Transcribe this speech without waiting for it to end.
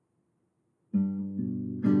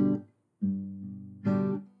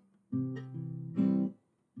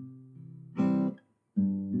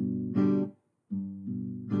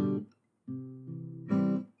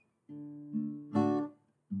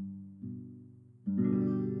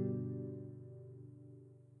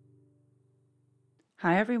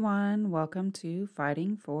Hi, everyone. Welcome to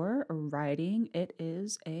Fighting for Writing. It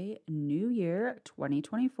is a new year,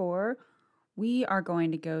 2024. We are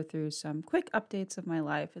going to go through some quick updates of my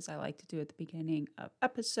life, as I like to do at the beginning of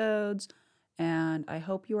episodes. And I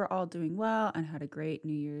hope you are all doing well and had a great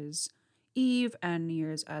New Year's Eve and New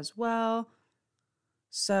Year's as well.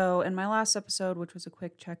 So, in my last episode, which was a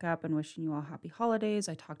quick checkup and wishing you all happy holidays,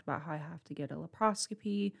 I talked about how I have to get a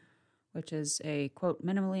laparoscopy, which is a quote,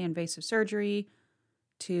 minimally invasive surgery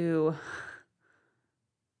to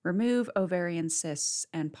remove ovarian cysts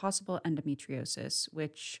and possible endometriosis,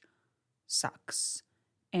 which sucks.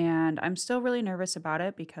 And I'm still really nervous about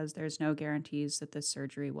it because there's no guarantees that this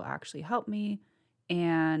surgery will actually help me.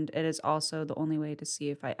 And it is also the only way to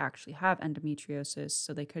see if I actually have endometriosis.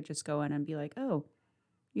 So they could just go in and be like, oh,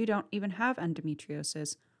 you don't even have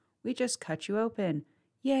endometriosis. We just cut you open.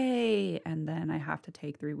 Yay. And then I have to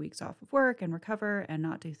take 3 weeks off of work and recover and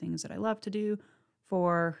not do things that I love to do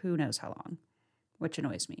for who knows how long, which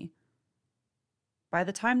annoys me. By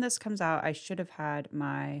the time this comes out, I should have had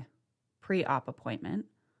my pre-op appointment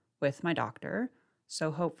with my doctor.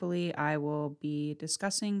 So hopefully I will be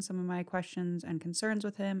discussing some of my questions and concerns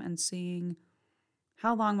with him and seeing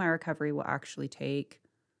how long my recovery will actually take.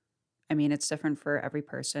 I mean, it's different for every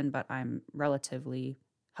person, but I'm relatively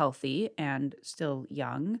healthy and still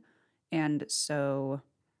young. And so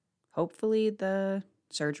hopefully the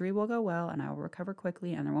surgery will go well and I will recover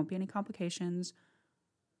quickly and there won't be any complications.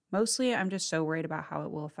 Mostly, I'm just so worried about how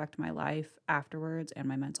it will affect my life afterwards and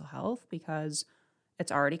my mental health because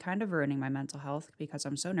it's already kind of ruining my mental health because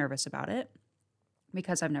I'm so nervous about it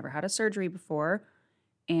because I've never had a surgery before.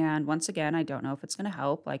 And once again, I don't know if it's going to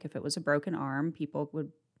help. Like, if it was a broken arm, people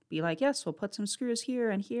would be like, yes, we'll put some screws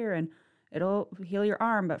here and it'll heal your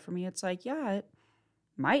arm. But for me, it's like, yeah, it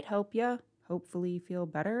might help you hopefully feel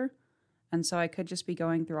better. And so I could just be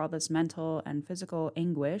going through all this mental and physical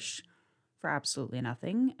anguish for absolutely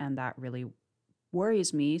nothing. And that really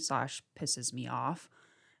worries me / pisses me off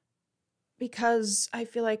because I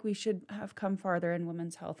feel like we should have come farther in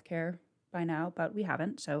women's healthcare by now, but we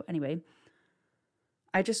haven't. So anyway,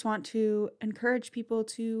 I just want to encourage people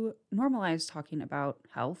to normalize talking about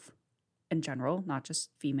health in general, not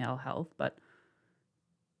just female health, but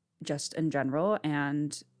just in general.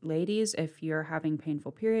 And ladies, if you're having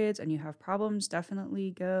painful periods and you have problems,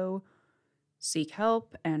 definitely go seek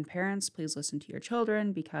help. And parents, please listen to your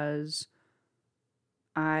children because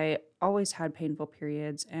I always had painful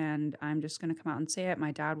periods. And I'm just going to come out and say it.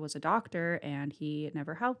 My dad was a doctor and he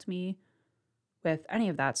never helped me with any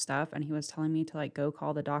of that stuff. And he was telling me to like go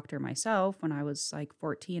call the doctor myself when I was like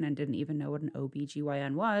 14 and didn't even know what an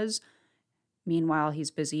OBGYN was. Meanwhile,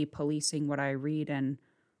 he's busy policing what I read and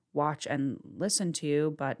watch and listen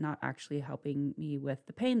to, but not actually helping me with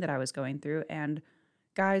the pain that I was going through. And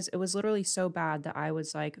guys, it was literally so bad that I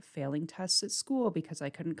was like failing tests at school because I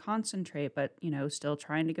couldn't concentrate, but still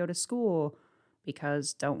trying to go to school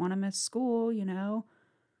because don't want to miss school,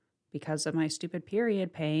 because of my stupid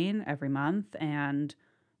period pain every month. But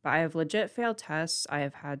I have legit failed tests. I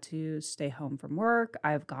have had to stay home from work.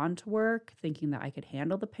 I have gone to work thinking that I could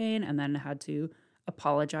handle the pain and then had to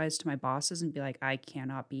apologize to my bosses and be like, I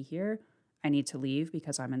cannot be here. I need to leave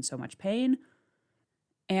because I'm in so much pain.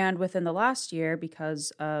 And within the last year,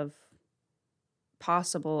 because of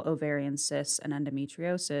possible ovarian cysts and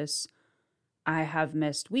endometriosis, I have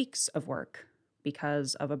missed weeks of work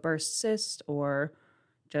because of a burst cyst or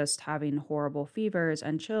just having horrible fevers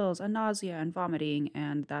and chills and nausea and vomiting,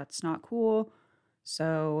 and that's not cool.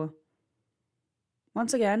 So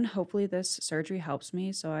once again, hopefully this surgery helps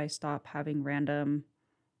me so I stop having random,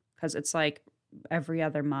 because it's like every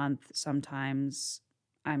other month, sometimes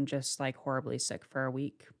I'm just like horribly sick for a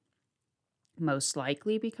week, most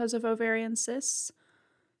likely because of ovarian cysts.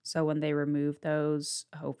 So when they remove those,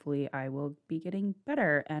 hopefully I will be getting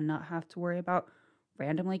better and not have to worry about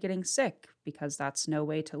randomly getting sick because that's no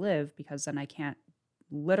way to live because then I can't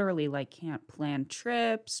can't plan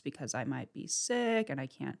trips because I might be sick and I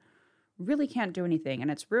can't do anything. And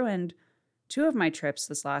it's ruined 2 of my trips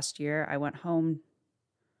this last year. I went home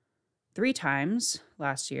 3 times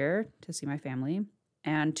last year to see my family,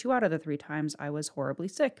 and 2 out of the 3 times I was horribly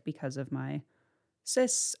sick because of my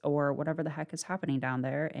cysts or whatever the heck is happening down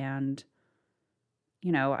there. And,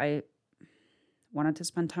 I wanted to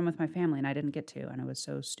spend time with my family and I didn't get to, and it was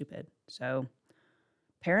so stupid. So,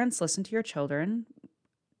 parents, listen to your children.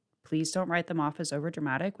 Please don't write them off as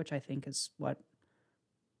overdramatic, which I think is what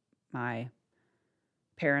my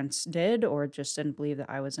parents did, or just didn't believe that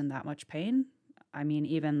I was in that much pain. I mean,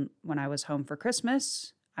 even when I was home for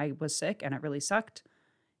Christmas, I was sick and it really sucked.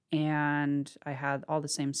 And I had all the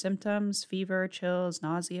same symptoms: fever, chills,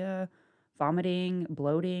 nausea, vomiting,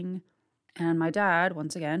 bloating. And my dad,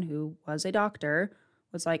 once again, who was a doctor,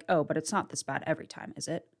 was like, "Oh, but it's not this bad every time, is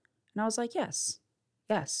it?" And I was like, "Yes,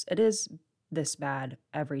 yes, it is this bad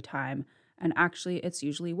every time. And actually, it's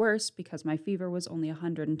usually worse because my fever was only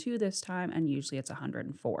 102 this time, and usually it's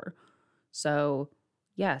 104. So,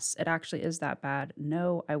 yes, it actually is that bad.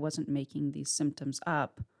 No, I wasn't making these symptoms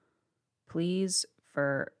up. Please,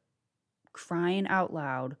 for crying out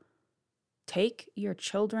loud, take your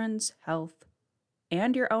children's health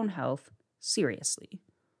and your own health seriously."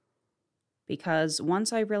 Because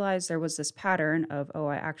once I realized there was this pattern of, oh,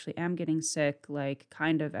 I actually am getting sick like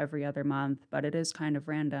kind of every other month, but it is kind of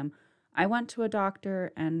random, I went to a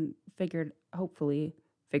doctor and hopefully,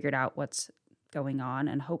 figured out what's going on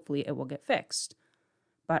and hopefully it will get fixed.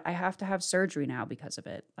 But I have to have surgery now because of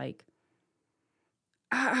it. Like,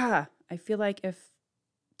 I feel like if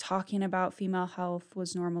talking about female health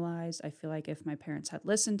was normalized, I feel like if my parents had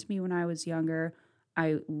listened to me when I was younger,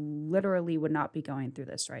 I literally would not be going through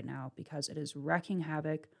this right now because it is wreaking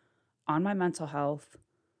havoc on my mental health.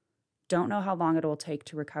 Don't know how long it will take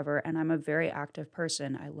to recover. And I'm a very active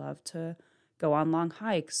person. I love to go on long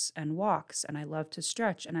hikes and walks, and I love to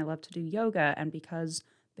stretch, and I love to do yoga. And because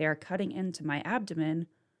they are cutting into my abdomen,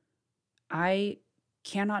 I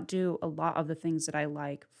cannot do a lot of the things that I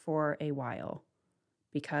like for a while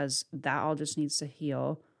because that all just needs to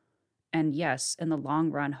heal. And yes, in the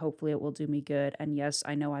long run, hopefully it will do me good. And yes,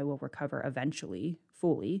 I know I will recover eventually,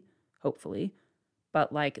 fully, hopefully.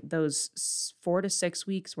 But like those 4 to 6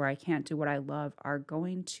 weeks where I can't do what I love are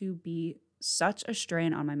going to be such a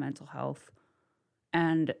strain on my mental health.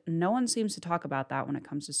 And no one seems to talk about that when it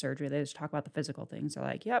comes to surgery. They just talk about the physical things. They're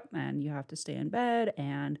like, yep, and you have to stay in bed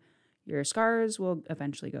and your scars will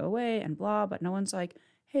eventually go away and blah. But no one's like,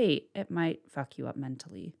 hey, it might fuck you up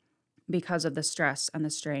mentally because of the stress and the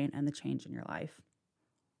strain and the change in your life.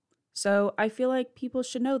 So I feel like people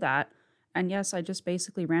should know that. And yes, I just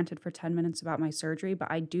basically ranted for 10 minutes about my surgery, but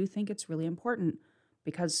I do think it's really important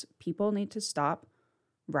because people need to stop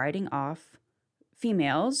writing off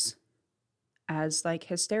females as like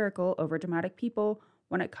hysterical, overdramatic people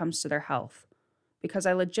when it comes to their health. Because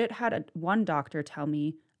I legit had one doctor tell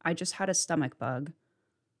me I just had a stomach bug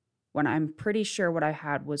when I'm pretty sure what I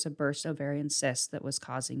had was a burst ovarian cyst that was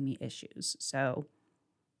causing me issues. So,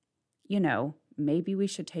 maybe we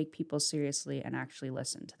should take people seriously and actually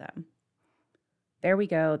listen to them. There we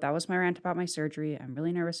go. That was my rant about my surgery. I'm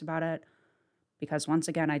really nervous about it because, once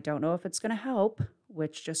again, I don't know if it's going to help,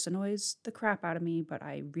 which just annoys the crap out of me, but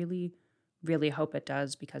I really, really hope it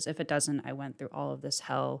does because if it doesn't, I went through all of this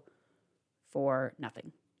hell for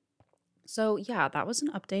nothing. So, yeah, that was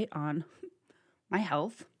an update on my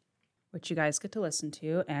health, which you guys get to listen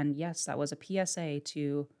to. And yes, that was a PSA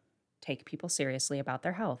to take people seriously about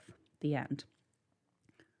their health. The end.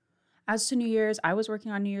 As to New Year's, I was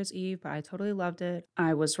working on New Year's Eve, but I totally loved it.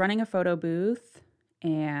 I was running a photo booth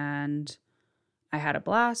and I had a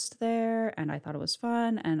blast there and I thought it was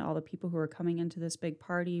fun. And all the people who were coming into this big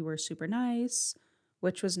party were super nice,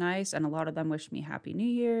 which was nice. And a lot of them wished me Happy New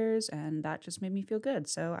Year's and that just made me feel good.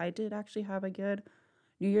 So I did actually have a good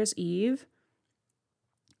New Year's Eve.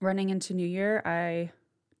 Running into New Year, I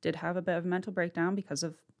did have a bit of a mental breakdown because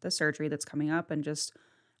of the surgery that's coming up and just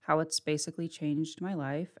how it's basically changed my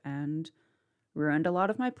life and ruined a lot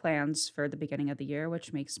of my plans for the beginning of the year,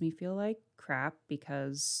 which makes me feel like crap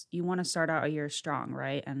because you want to start out a year strong,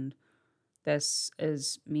 right? And this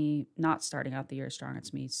is me not starting out the year strong.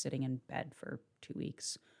 It's me sitting in bed for 2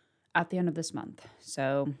 weeks at the end of this month.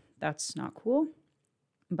 So that's not cool.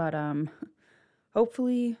 But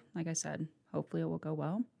hopefully, like I said, hopefully it will go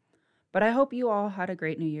well. But I hope you all had a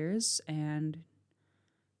great New Year's and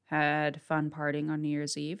had fun partying on New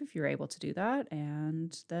Year's Eve if you're able to do that,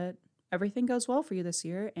 and that everything goes well for you this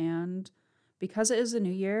year. And because it is a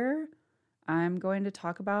new year, I'm going to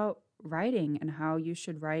talk about writing and how you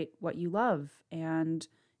should write what you love. And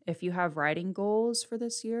if you have writing goals for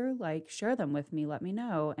this year, like share them with me, let me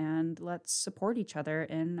know, and let's support each other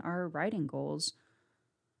in our writing goals.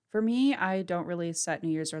 For me, I don't really set New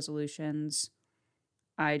Year's resolutions.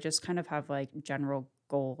 I just kind of have like general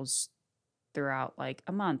goals throughout like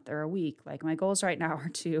a month or a week. Like my goals right now are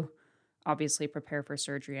to obviously prepare for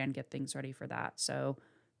surgery and get things ready for that. So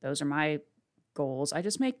those are my goals. I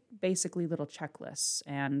just make basically little checklists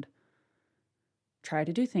and try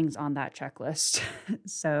to do things on that checklist.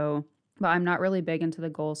 But I'm not really big into the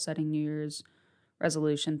goal setting New Year's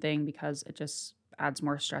resolution thing because it just adds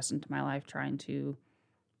more stress into my life trying to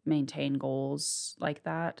maintain goals like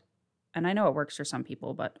that. And I know it works for some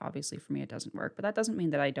people, but obviously for me it doesn't work. But that doesn't mean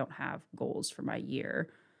that I don't have goals for my year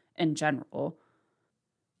in general.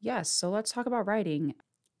 Yes, so let's talk about writing.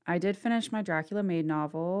 I did finish my Dracula Maid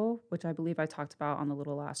novel, which I believe I talked about on the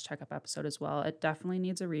Little Last Checkup episode as well. It definitely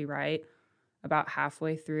needs a rewrite. About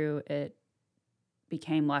halfway through, it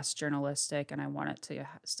became less journalistic, and I want it to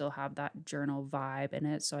still have that journal vibe in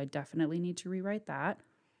it. So I definitely need to rewrite that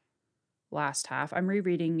last half. I'm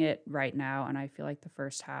rereading it right now, and I feel like the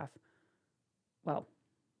first half, well,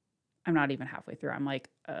 I'm not even halfway through. I'm like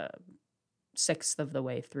a sixth of the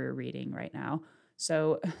way through reading right now.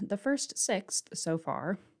 So the first sixth so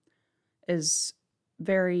far is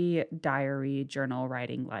very diary journal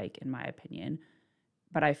writing like, in my opinion.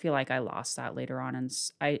 But I feel like I lost that later on. And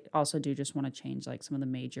I also do just want to change like some of the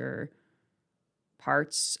major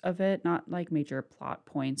parts of it, not like major plot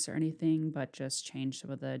points or anything, but just change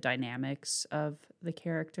some of the dynamics of the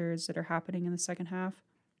characters that are happening in the second half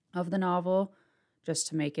of the novel, just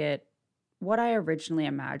to make it what I originally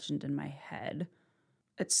imagined in my head.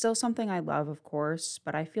 It's still something I love, of course,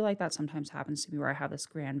 but I feel like that sometimes happens to me where I have this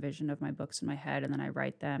grand vision of my books in my head and then I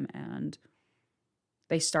write them and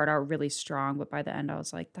they start out really strong, but by the end I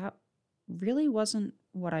was like, that really wasn't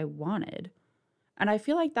what I wanted. And I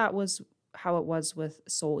feel like that was how it was with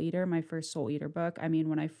Soul Eater, my first Soul Eater book. I mean,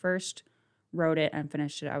 when I first wrote it and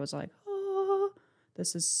finished it, I was like, oh,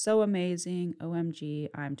 this is so amazing. OMG,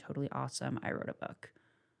 I'm totally awesome. I wrote a book.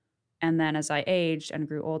 And then as I aged and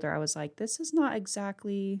grew older, I was like, this is not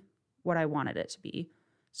exactly what I wanted it to be.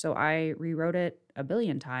 So I rewrote it a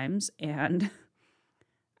billion times. And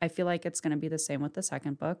I feel like it's going to be the same with the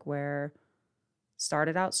second book, where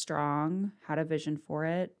started out strong, had a vision for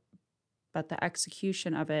it, but the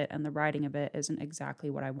execution of it and the writing of it isn't exactly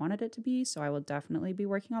what I wanted it to be. So I will definitely be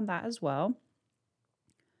working on that as well.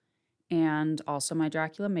 And also my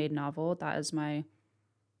Dracula Maid novel, that is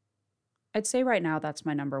I'd say right now that's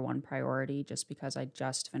my number one priority, just because I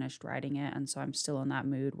just finished writing it. And so I'm still in that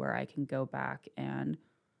mood where I can go back and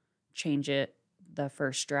change it, the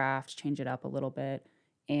first draft, change it up a little bit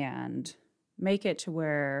and make it to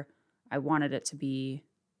where I wanted it to be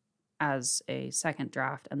as a second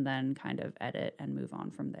draft, and then kind of edit and move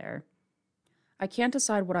on from there. I can't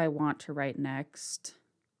decide what I want to write next.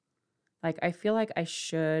 Like, I feel like I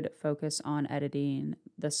should focus on editing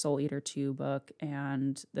the Soul Eater 2 book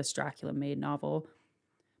and this Dracula Maid novel.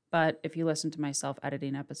 But if you listen to my self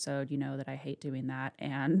editing episode, you know that I hate doing that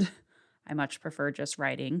and I much prefer just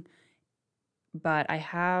writing. But I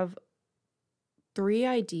have 3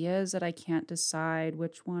 ideas that I can't decide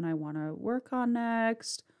which one I want to work on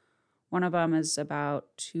next. One of them is about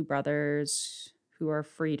 2 brothers who are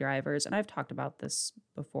free drivers. And I've talked about this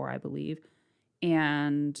before, I believe.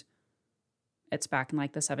 And it's back in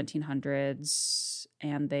like the 1700s.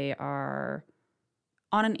 And they are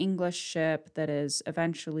on an English ship that is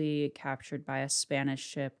eventually captured by a Spanish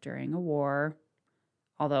ship during a war.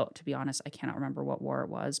 Although, to be honest, I cannot remember what war it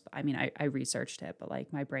was. But I mean, I researched it, but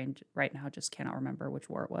like my brain right now just cannot remember which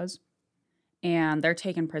war it was. And they're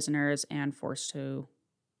taken prisoners and forced to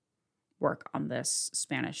work on this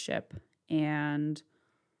Spanish ship. And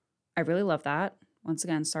I really love that. Once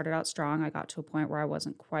again, started out strong. I got to a point where I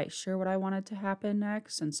wasn't quite sure what I wanted to happen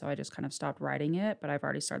next. And so I just kind of stopped writing it, but I've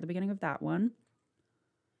already started the beginning of that one.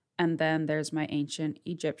 And then there's my ancient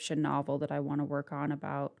Egyptian novel that I want to work on,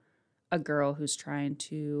 about a girl who's trying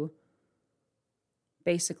to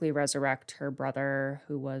basically resurrect her brother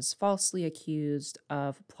who was falsely accused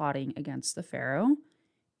of plotting against the pharaoh.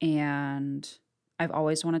 And I've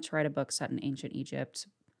always wanted to write a book set in ancient Egypt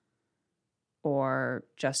or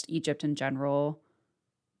just Egypt in general.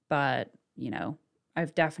 But, you know,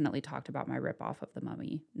 I've definitely talked about my ripoff of the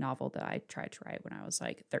Mummy novel that I tried to write when I was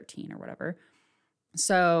like 13 or whatever.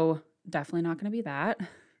 So definitely not going to be that.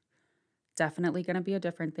 Definitely going to be a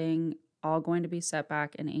different thing. All going to be set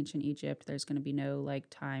back in ancient Egypt. There's going to be no like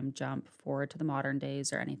time jump forward to the modern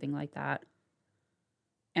days or anything like that.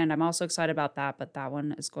 And I'm also excited about that, but that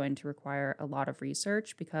one is going to require a lot of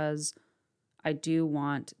research, because I do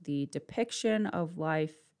want the depiction of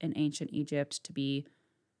life in ancient Egypt to be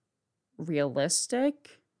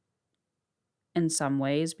realistic in some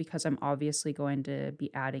ways, because I'm obviously going to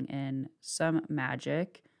be adding in some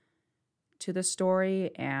magic to the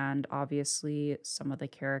story, and obviously some of the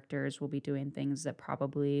characters will be doing things that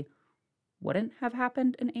probably wouldn't have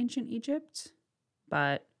happened in ancient Egypt.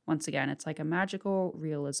 But once again, it's like a magical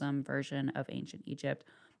realism version of ancient Egypt,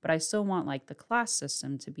 but I still want like the class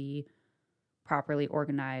system to be properly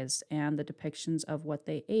organized, and the depictions of what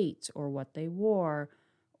they ate or what they wore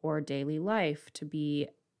or daily life to be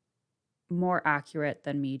more accurate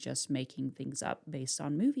than me just making things up based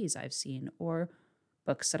on movies I've seen or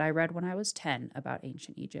books that I read when I was 10 about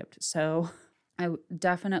ancient Egypt. So I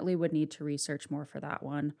definitely would need to research more for that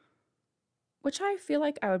one. which I feel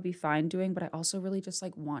like I would be fine doing, but I also really just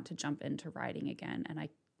like want to jump into writing again, and I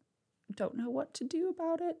don't know what to do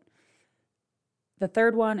about it. The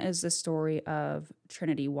third one is the story of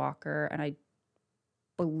Trinity Walker, and I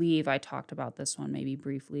believe I talked about this one maybe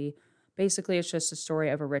briefly. Basically, it's just a story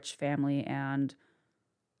of a rich family and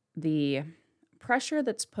the pressure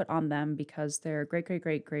that's put on them because their great great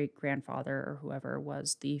great great grandfather or whoever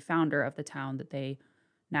was the founder of the town that they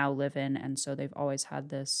now live in. And so they've always had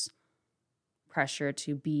this pressure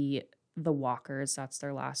to be the Walkers. That's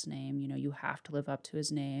their last name. You know, you have to live up to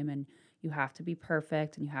his name, and you have to be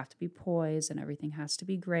perfect, and you have to be poised, and everything has to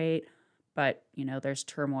be great. But, you know, there's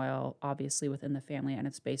turmoil obviously within the family, and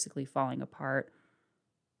it's basically falling apart.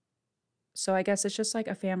 So I guess it's just like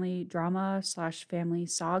a family drama slash family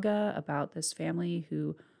saga about this family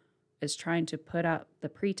who is trying to put up the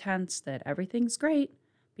pretense that everything's great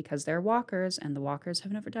because they're walkers and the walkers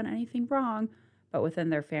have never done anything wrong. But within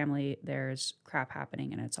their family, there's crap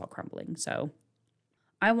happening and it's all crumbling. So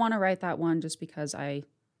I want to write that one just because I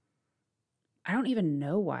don't even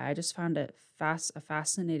know why. I just found it a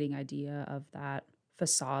fascinating idea of that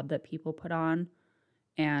facade that people put on.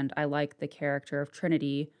 And I like the character of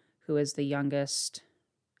Trinity, who is the youngest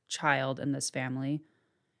child in this family,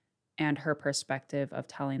 and her perspective of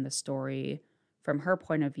telling the story from her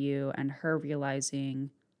point of view and her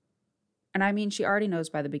realizing. And I mean, she already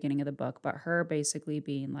knows by the beginning of the book, but her basically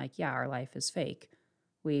being like, yeah, our life is fake.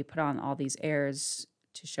 We put on all these airs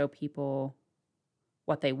to show people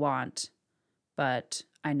what they want, but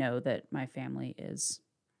I know that my family is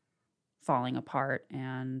falling apart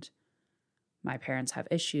and my parents have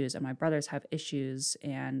issues and my brothers have issues,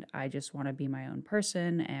 and I just want to be my own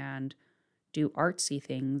person and do artsy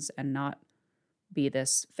things and not be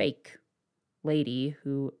this fake lady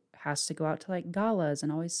who has to go out to like galas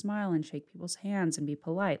and always smile and shake people's hands and be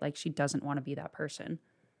polite. Like, she doesn't want to be that person.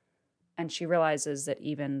 And she realizes that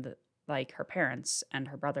even like her parents and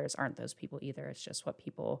her brothers aren't those people either. It's just what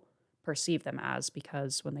people perceive them as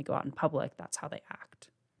because when they go out in public, that's how they act.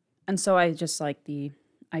 And so I just like the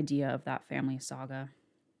idea of that family saga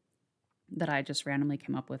that I just randomly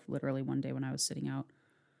came up with literally one day when I was sitting out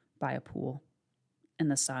by a pool in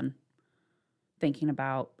the sun, thinking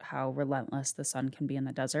about how relentless the sun can be in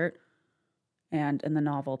the desert. And in the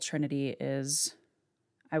novel, Trinity is,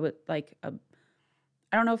 I would like, I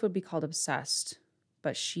don't know if it would be called obsessed,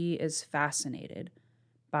 but she is fascinated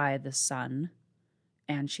by the sun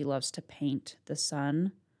and she loves to paint the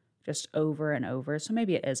sun just over and over. So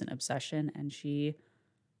maybe it is an obsession, and she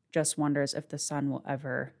just wonders if the sun will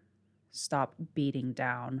ever stop beating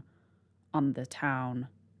down on the town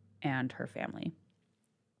and her family.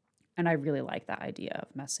 And I really like that idea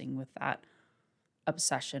of messing with that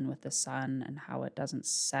obsession with the sun and how it doesn't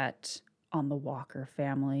set on the Walker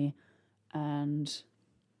family. And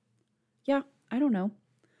yeah, I don't know.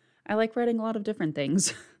 I like writing a lot of different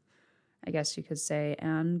things, I guess you could say.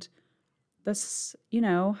 And this,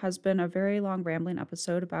 has been a very long rambling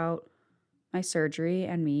episode about my surgery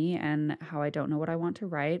and me and how I don't know what I want to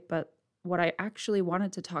write. But what I actually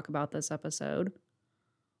wanted to talk about this episode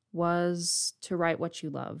was to write what you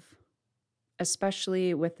love,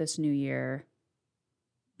 especially with this new year.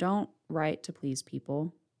 Don't write to please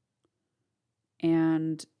people,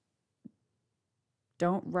 and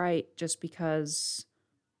don't write just because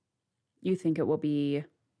you think it will be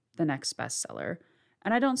the next bestseller.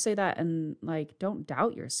 And I don't say that and like, don't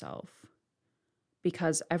doubt yourself,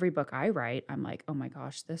 because every book I write, I'm like, oh my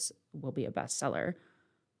gosh, this will be a bestseller.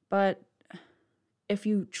 But if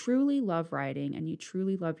you truly love writing and you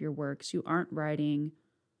truly love your works, you aren't writing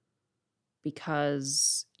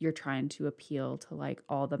because you're trying to appeal to like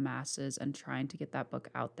all the masses and trying to get that book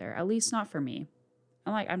out there. At least not for me.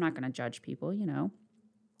 I'm not going to judge people,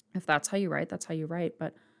 If that's how you write, that's how you write.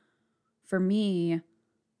 But for me,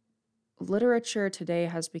 literature today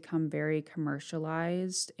has become very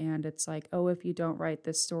commercialized, and it's like, oh, if you don't write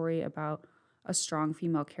this story about a strong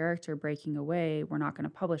female character breaking away, we're not going to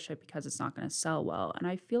publish it because it's not going to sell well. And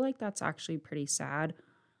I feel like that's actually pretty sad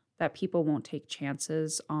that people won't take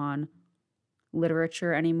chances on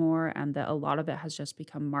literature anymore, and that a lot of it has just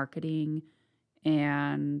become marketing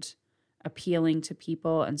and appealing to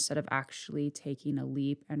people instead of actually taking a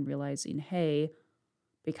leap and realizing, hey,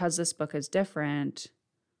 because this book is different,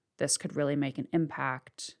 this could really make an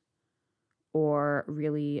impact or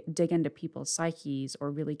really dig into people's psyches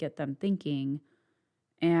or really get them thinking.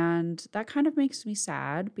 And that kind of makes me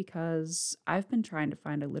sad because I've been trying to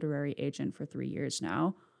find a literary agent for 3 years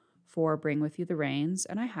now for Bring With You the Rains,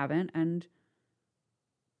 and I haven't. And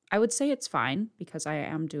I would say it's fine because I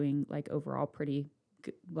am doing like overall pretty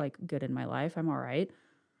good in my life. I'm all right.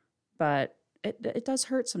 But it does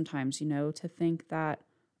hurt sometimes, to think that,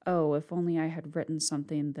 oh, if only I had written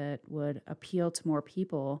something that would appeal to more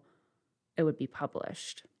people, it would be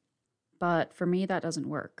published. But for me, that doesn't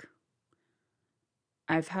work.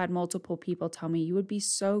 I've had multiple people tell me, you would be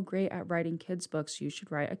so great at writing kids' books, you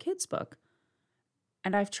should write a kids' book.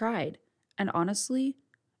 And I've tried. And honestly,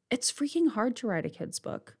 it's freaking hard to write a kids'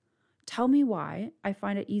 book. Tell me why I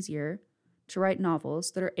find it easier to write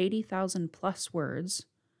novels that are 80,000 plus words,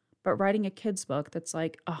 but writing a kids' book that's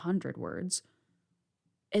like 100 words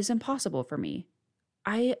is impossible for me.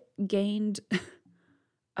 I gained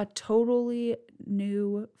a totally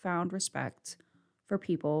new found respect for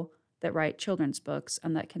people that write children's books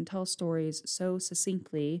and that can tell stories so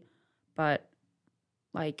succinctly, but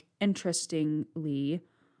like interestingly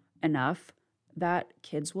enough that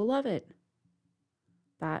kids will love it.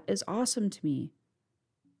 That is awesome to me.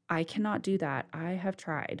 I cannot do that. I have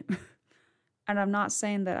tried. And I'm not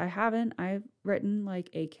saying that I haven't. I've written like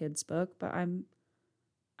a kid's book, but I'm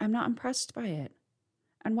not impressed by it.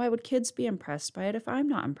 And why would kids be impressed by it if I'm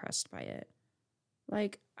not impressed by it?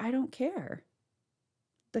 Like, I don't care.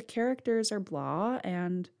 The characters are blah,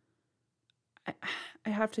 and I,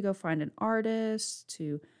 I have to go find an artist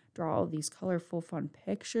to draw all these colorful, fun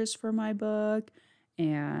pictures for my book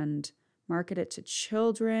and market it to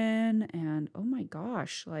children. And oh my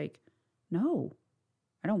gosh, like, no,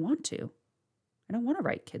 I don't want to. I don't want to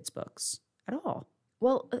write kids' books at all.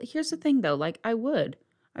 Well, here's the thing though, like, I would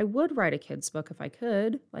write a kid's book if I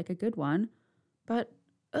could, like a good one, but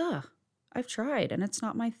I've tried and it's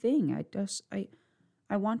not my thing.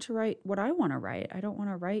 I want to write what I want to write. I don't want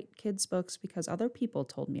to write kids' books because other people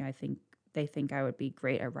told me they think I would be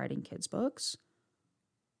great at writing kids' books.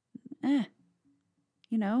 You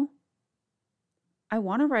know, I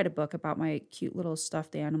want to write a book about my cute little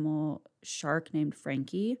stuffed animal shark named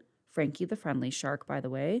Frankie. Frankie the friendly shark, by the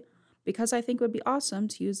way, because I think it would be awesome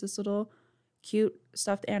to use this little cute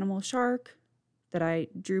stuffed animal shark that I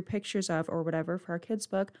drew pictures of or whatever for our kids'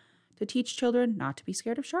 book to teach children not to be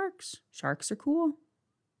scared of sharks. Sharks are cool.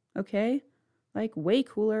 Okay? Like way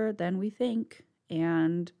cooler than we think.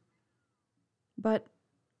 But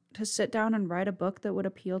to sit down and write a book that would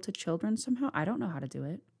appeal to children somehow, I don't know how to do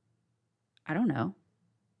it. I don't know.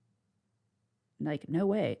 Like, no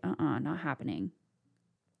way. Not happening.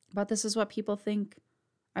 But this is what people think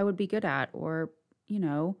I would be good at, or,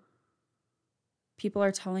 people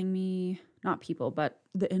are telling me, not people, but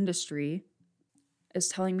the industry is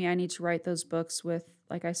telling me I need to write those books with,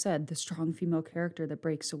 like I said, the strong female character that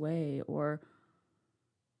breaks away, or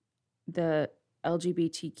the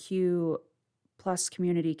LGBTQ plus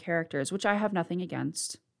community characters, which I have nothing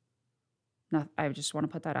against. I just want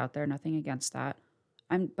to put that out there, nothing against that.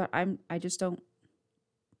 I just don't.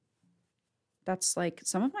 That's like,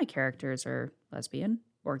 some of my characters are lesbian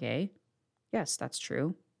or gay. Yes, that's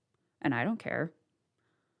true. And I don't care.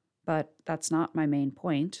 But that's not my main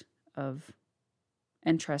point of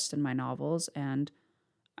interest in my novels. And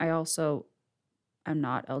I also am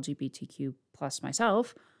not LGBTQ plus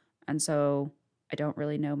myself. And so I don't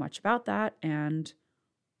really know much about that. And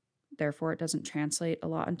therefore, it doesn't translate a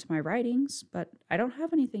lot into my writings, but I don't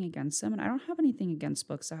have anything against them. And I don't have anything against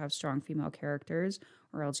books that have strong female characters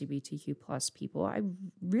or LGBTQ plus people. I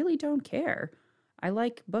really don't care. I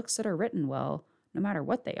like books that are written well, no matter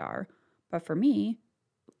what they are. But for me,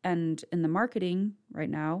 and in the marketing right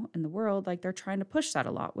now in the world, like, they're trying to push that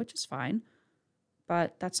a lot, which is fine.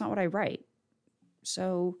 But that's not what I write.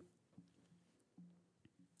 So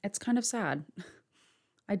it's kind of sad.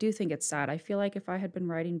 I do think it's sad. I feel like if I had been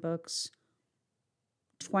writing books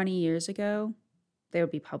 20 years ago, they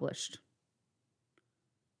would be published.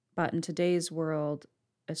 But in today's world,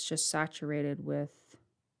 it's just saturated with,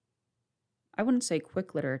 I wouldn't say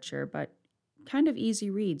quick literature, but kind of easy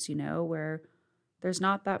reads, where there's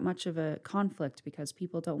not that much of a conflict because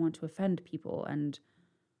people don't want to offend people. And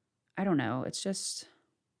I don't know, it's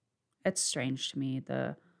strange to me,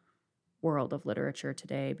 the world of literature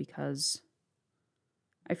today, because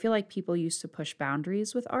I feel like people used to push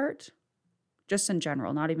boundaries with art, just in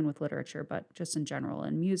general, not even with literature, but just in general,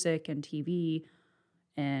 in music and TV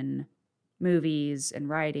and movies and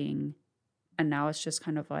writing. And now it's just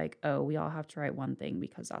kind of like, oh, we all have to write one thing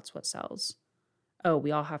because that's what sells. Oh,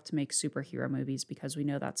 we all have to make superhero movies because we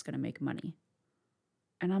know that's going to make money.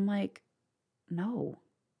 And I'm like, no.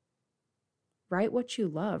 Write what you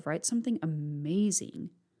love. Write something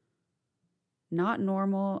amazing. Not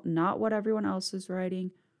normal, not what everyone else is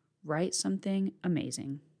writing. Write something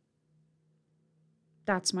amazing.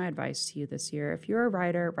 That's my advice to you this year. If you're a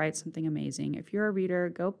writer, write something amazing. If you're a reader,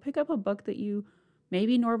 go pick up a book that you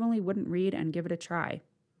maybe normally wouldn't read and give it a try.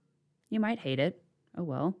 You might hate it. Oh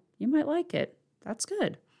well, You might like it. That's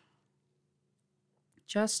good.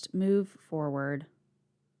 Just move forward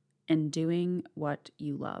in doing what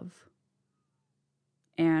you love.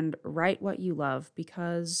 And write what you love,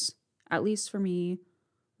 because, at least for me,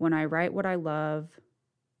 when I write what I love,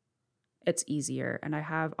 it's easier. And I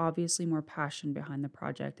have obviously more passion behind the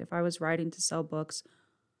project. If I was writing to sell books,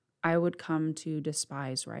 I would come to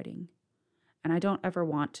despise writing. And I don't ever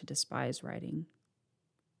want to despise writing,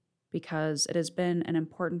 because it has been an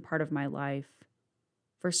important part of my life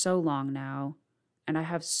for so long now. And I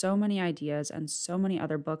have so many ideas and so many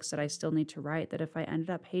other books that I still need to write, that if I ended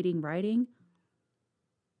up hating writing,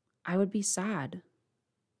 I would be sad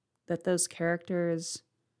that those characters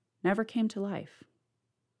never came to life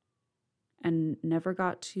and never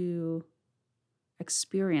got to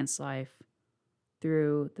experience life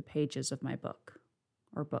through the pages of my book,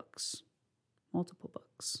 or books, multiple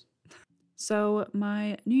books. So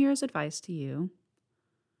my New Year's advice to you,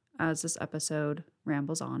 as this episode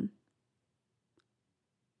rambles on,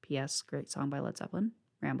 P.S. Great song by Led Zeppelin,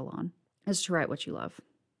 Ramble On, is to write what you love.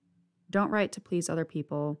 Don't write to please other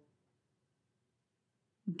people.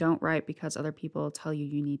 Don't write because other people tell you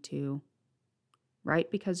you need to.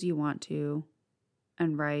 Write because you want to,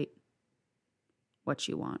 and write what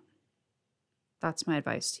you want. That's my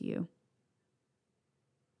advice to you.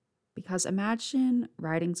 Because imagine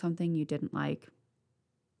writing something you didn't like,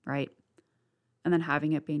 right? And then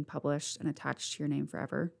having it being published and attached to your name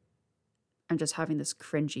forever, and just having this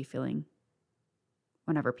cringy feeling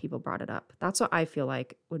whenever people brought it up. That's what I feel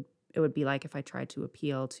like it would be like if I tried to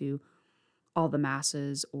appeal to all the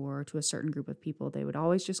masses or to a certain group of people. They would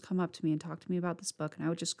always just come up to me and talk to me about this book, and I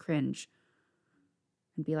would just cringe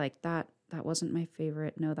and be like, that wasn't my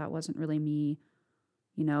favorite. No, that wasn't really me,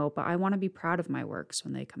 but I want to be proud of my works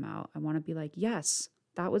when they come out. I want to be like, yes,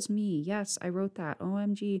 that was me. Yes, I wrote that.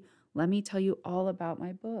 OMG, let me tell you all about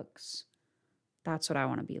my books. That's what I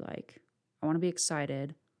want to be like. I want to be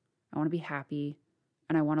excited. I want to be happy.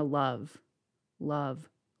 And I want to love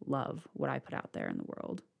what I put out there in the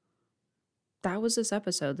world. That was this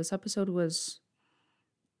episode. This episode was,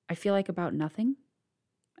 I feel like, about nothing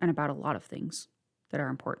and about a lot of things that are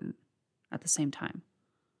important at the same time.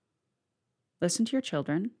 Listen to your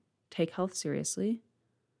children, take health seriously,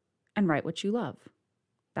 and write what you love.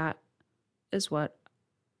 That is what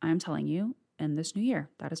I am telling you in this new year.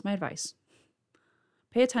 That is my advice.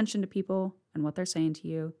 Pay attention to people and what they're saying to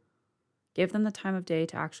you. Give them the time of day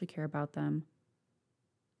to actually care about them.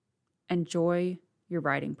 Enjoy your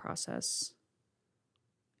writing process.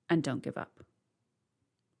 And don't give up.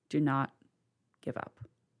 Do not give up.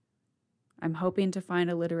 I'm hoping to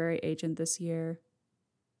find a literary agent this year.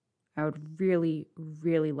 I would really,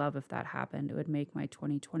 really love if that happened. It would make my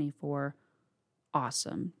 2024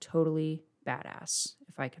 awesome, totally badass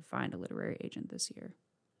if I could find a literary agent this year.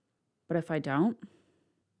 But if I don't,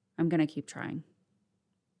 I'm going to keep trying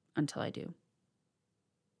until I do.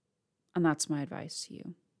 And that's my advice to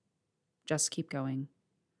you. Just keep going.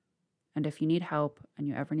 And if you need help and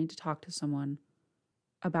you ever need to talk to someone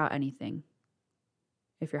about anything,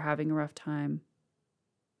 if you're having a rough time,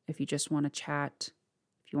 if you just want to chat,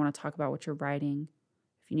 if you want to talk about what you're writing,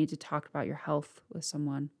 if you need to talk about your health with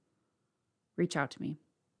someone, reach out to me.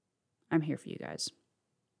 I'm here for you guys.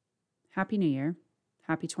 Happy New Year.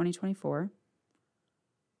 Happy 2024.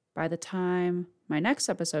 By the time my next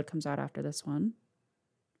episode comes out after this one,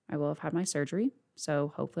 I will have had my surgery,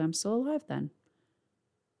 so hopefully I'm still alive then.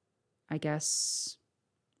 I guess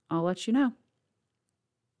I'll let you know.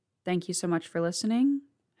 Thank you so much for listening.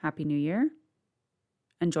 Happy New Year.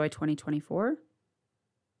 Enjoy 2024.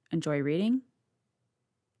 Enjoy reading.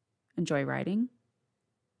 Enjoy writing.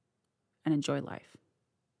 And enjoy life.